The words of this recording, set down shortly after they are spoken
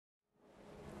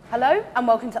Hello and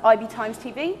welcome to IBTimes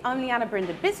TV. I'm Leanna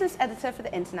Brinder, Business Editor for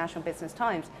the International Business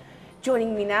Times.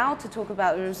 Joining me now to talk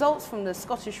about the results from the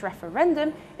Scottish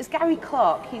referendum is Garry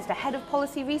Clark. He's the Head of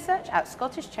Policy Research at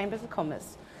Scottish Chambers of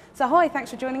Commerce. So hi,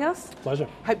 thanks for joining us. Pleasure.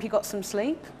 Hope you got some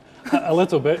sleep. A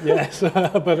little bit, yes,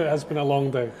 but it has been a long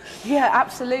day. Yeah,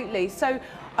 absolutely. So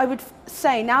I would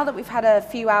say now that we've had a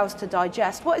few hours to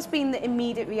digest, what has been the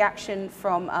immediate reaction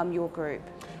from your group?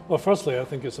 Well, firstly, I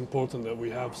think it's important that we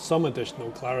have some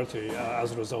additional clarity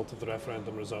as a result of the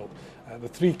referendum result. The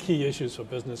three key issues for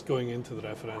business going into the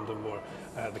referendum were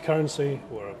the currency,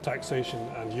 were taxation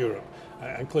and Europe.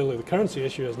 And clearly the currency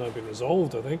issue has now been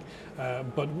resolved, I think,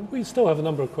 but we still have a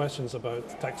number of questions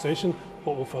about taxation.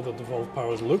 What will further devolved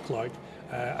powers look like?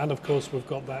 And of course we've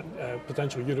got that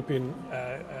potential European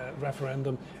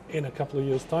referendum in a couple of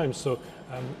years' time, so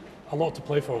a lot to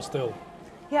play for still.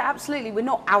 Yeah, absolutely. We're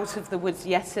not out of the woods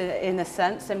yet, in a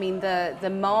sense. I mean, the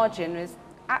margin is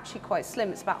actually quite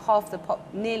slim. It's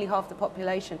about nearly half the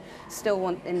population still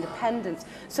want independence.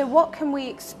 So what can we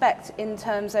expect in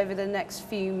terms over the next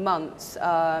few months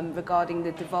regarding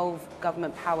the devolved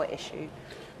government power issue?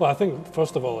 Well, I think,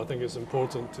 first of all, I think it's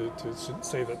important to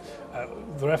say that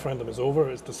the referendum is over,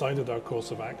 it's decided our course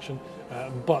of action,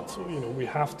 but we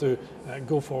have to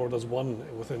go forward as one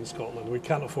within Scotland. We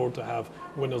can't afford to have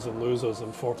winners and losers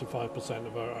and 45%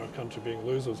 of our country being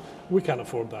losers. We can't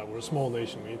afford that. We're a small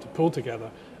nation. We need to pull together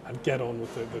and get on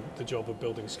with the job of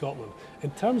building Scotland.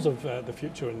 In terms of the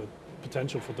future and the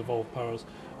potential for devolved powers,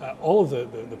 all of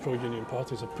the pro-union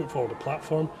parties have put forward a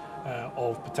platform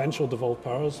of potential devolved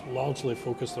powers, largely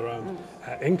focused around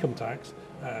income tax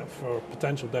for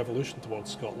potential devolution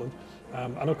towards Scotland.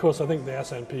 And of course I think the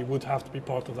SNP would have to be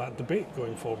part of that debate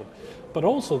going forward. But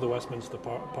also the Westminster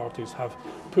parties have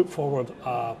put forward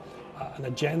an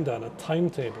agenda and a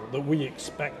timetable that we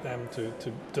expect them to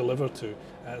deliver to.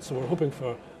 So we're hoping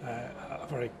for a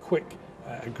very quick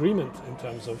agreement in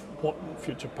terms of what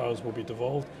future powers will be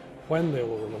devolved, when they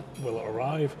will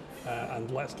arrive, and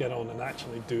let's get on and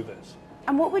actually do this.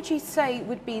 And what would you say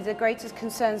would be the greatest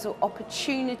concerns or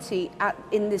opportunity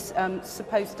in this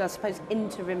supposed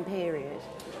interim period?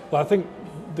 Well, I think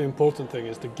the important thing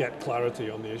is to get clarity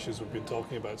on the issues we've been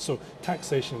talking about. So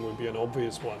taxation would be an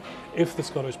obvious one. If the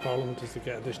Scottish Parliament is to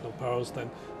get additional powers, then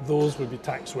those would be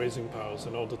tax-raising powers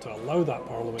in order to allow that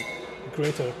Parliament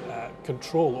greater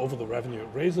control over the revenue it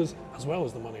raises as well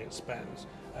as the money it spends,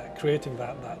 creating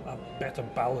that better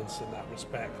balance in that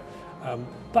respect.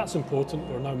 That's important.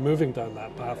 We're now moving down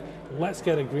that path. Let's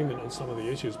get agreement on some of the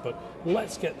issues, but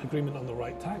let's get agreement on the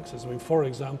right taxes. I mean, for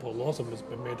example, a lot of them has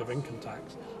been made of income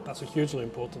tax. That's a hugely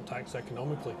important tax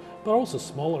economically, but also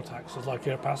smaller taxes like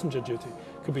air passenger duty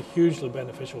could be hugely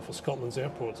beneficial for Scotland's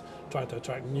airports, trying to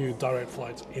attract new direct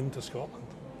flights into Scotland.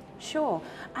 Sure.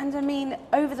 And I mean,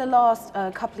 over the last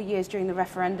couple of years during the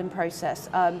referendum process,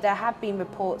 there have been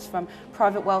reports from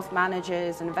private wealth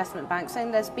managers and investment banks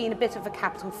saying there's been a bit of a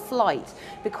capital flight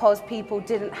because people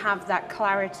didn't have that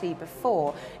clarity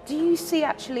before. Do you see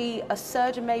actually a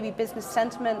surge in maybe business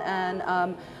sentiment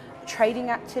and trading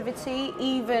activity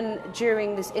even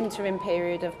during this interim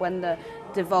period of when the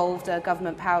devolved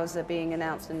government powers are being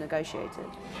announced and negotiated?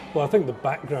 Well, I think the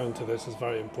background to this is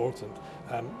very important.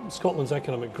 Scotland's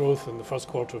economic growth in the first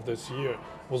quarter of this year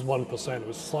was 1%. It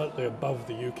was slightly above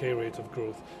the UK rate of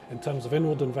growth. In terms of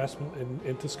inward investment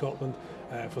into Scotland,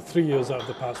 for 3 years out of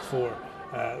the past 4,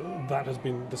 that has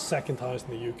been the second highest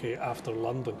in the UK after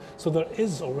London. So there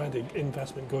is already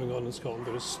investment going on in Scotland.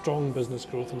 There is strong business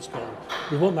growth in Scotland.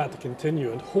 We want that to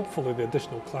continue, and hopefully the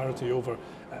additional clarity over,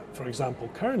 for example,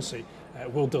 currency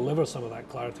will deliver some of that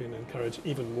clarity and encourage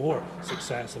even more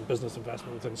success in business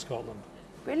investment within Scotland.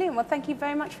 Brilliant. Well, thank you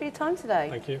very much for your time today.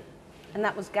 Thank you. And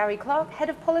that was Garry Clark, Head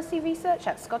of Policy Research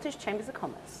at Scottish Chambers of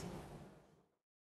Commerce.